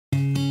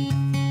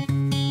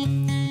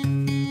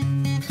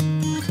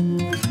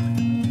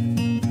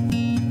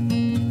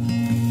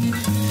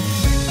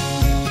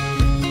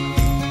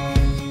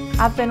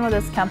I've been with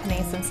this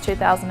company since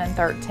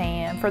 2013,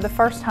 and for the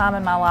first time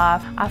in my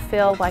life, I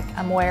feel like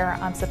I'm where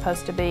I'm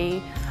supposed to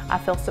be. I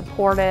feel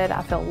supported,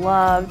 I feel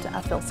loved,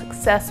 I feel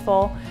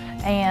successful,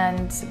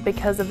 and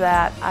because of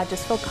that, I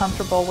just feel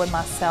comfortable with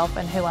myself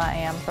and who I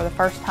am for the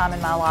first time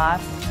in my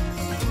life.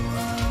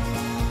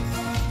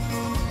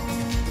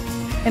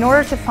 In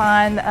order to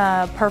find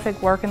a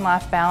perfect work and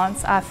life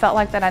balance, I felt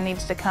like that I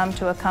needed to come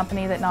to a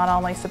company that not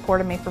only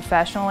supported me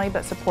professionally,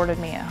 but supported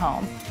me at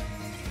home.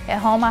 At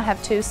home, I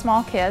have 2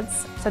 small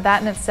kids, so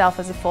that in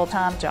itself is a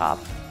full-time job.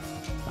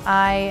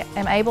 I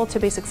am able to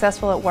be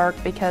successful at work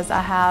because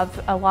I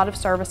have a lot of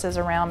services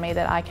around me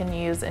that I can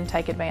use and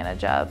take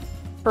advantage of.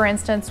 For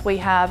instance, we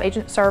have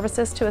agent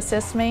services to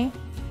assist me.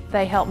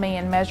 They help me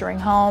in measuring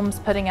homes,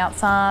 putting out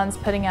signs,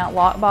 putting out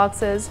lock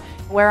boxes,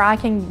 where I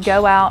can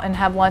go out and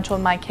have lunch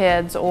with my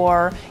kids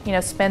or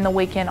spend the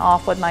weekend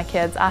off with my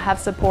kids. I have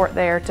support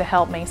there to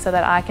help me so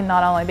that I can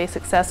not only be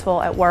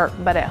successful at work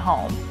but at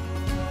home.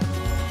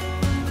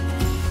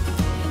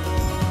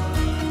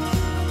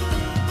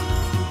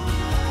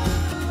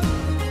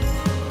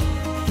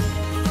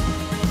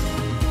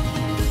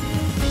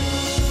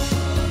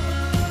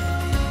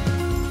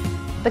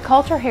 The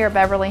culture here at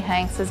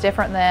Beverly-Hanks is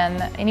different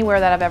than anywhere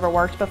that I've ever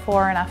worked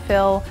before, and I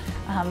feel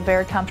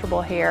very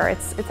comfortable here.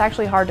 It's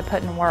actually hard to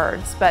put in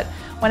words, but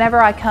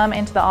whenever I come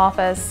into the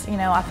office,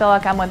 I feel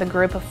like I'm with a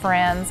group of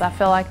friends. I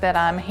feel like that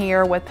I'm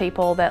here with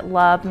people that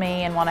love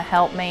me and want to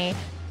help me.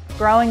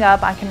 Growing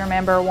up, I can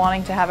remember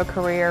wanting to have a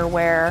career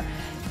where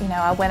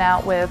I went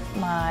out with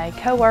my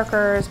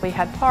coworkers, we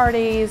had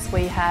parties,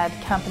 we had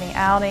company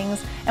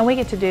outings, and we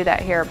get to do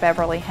that here at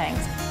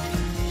Beverly-Hanks.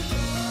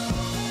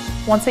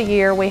 Once a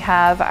year we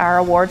have our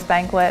awards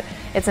banquet.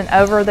 It's an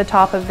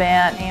over-the-top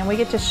event and we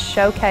get to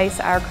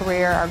showcase our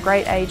career, our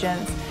great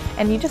agents,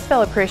 and you just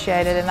feel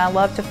appreciated, and I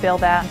love to feel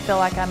that and feel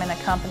like I'm in a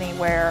company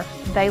where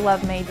they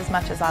love me as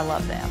much as I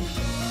love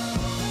them.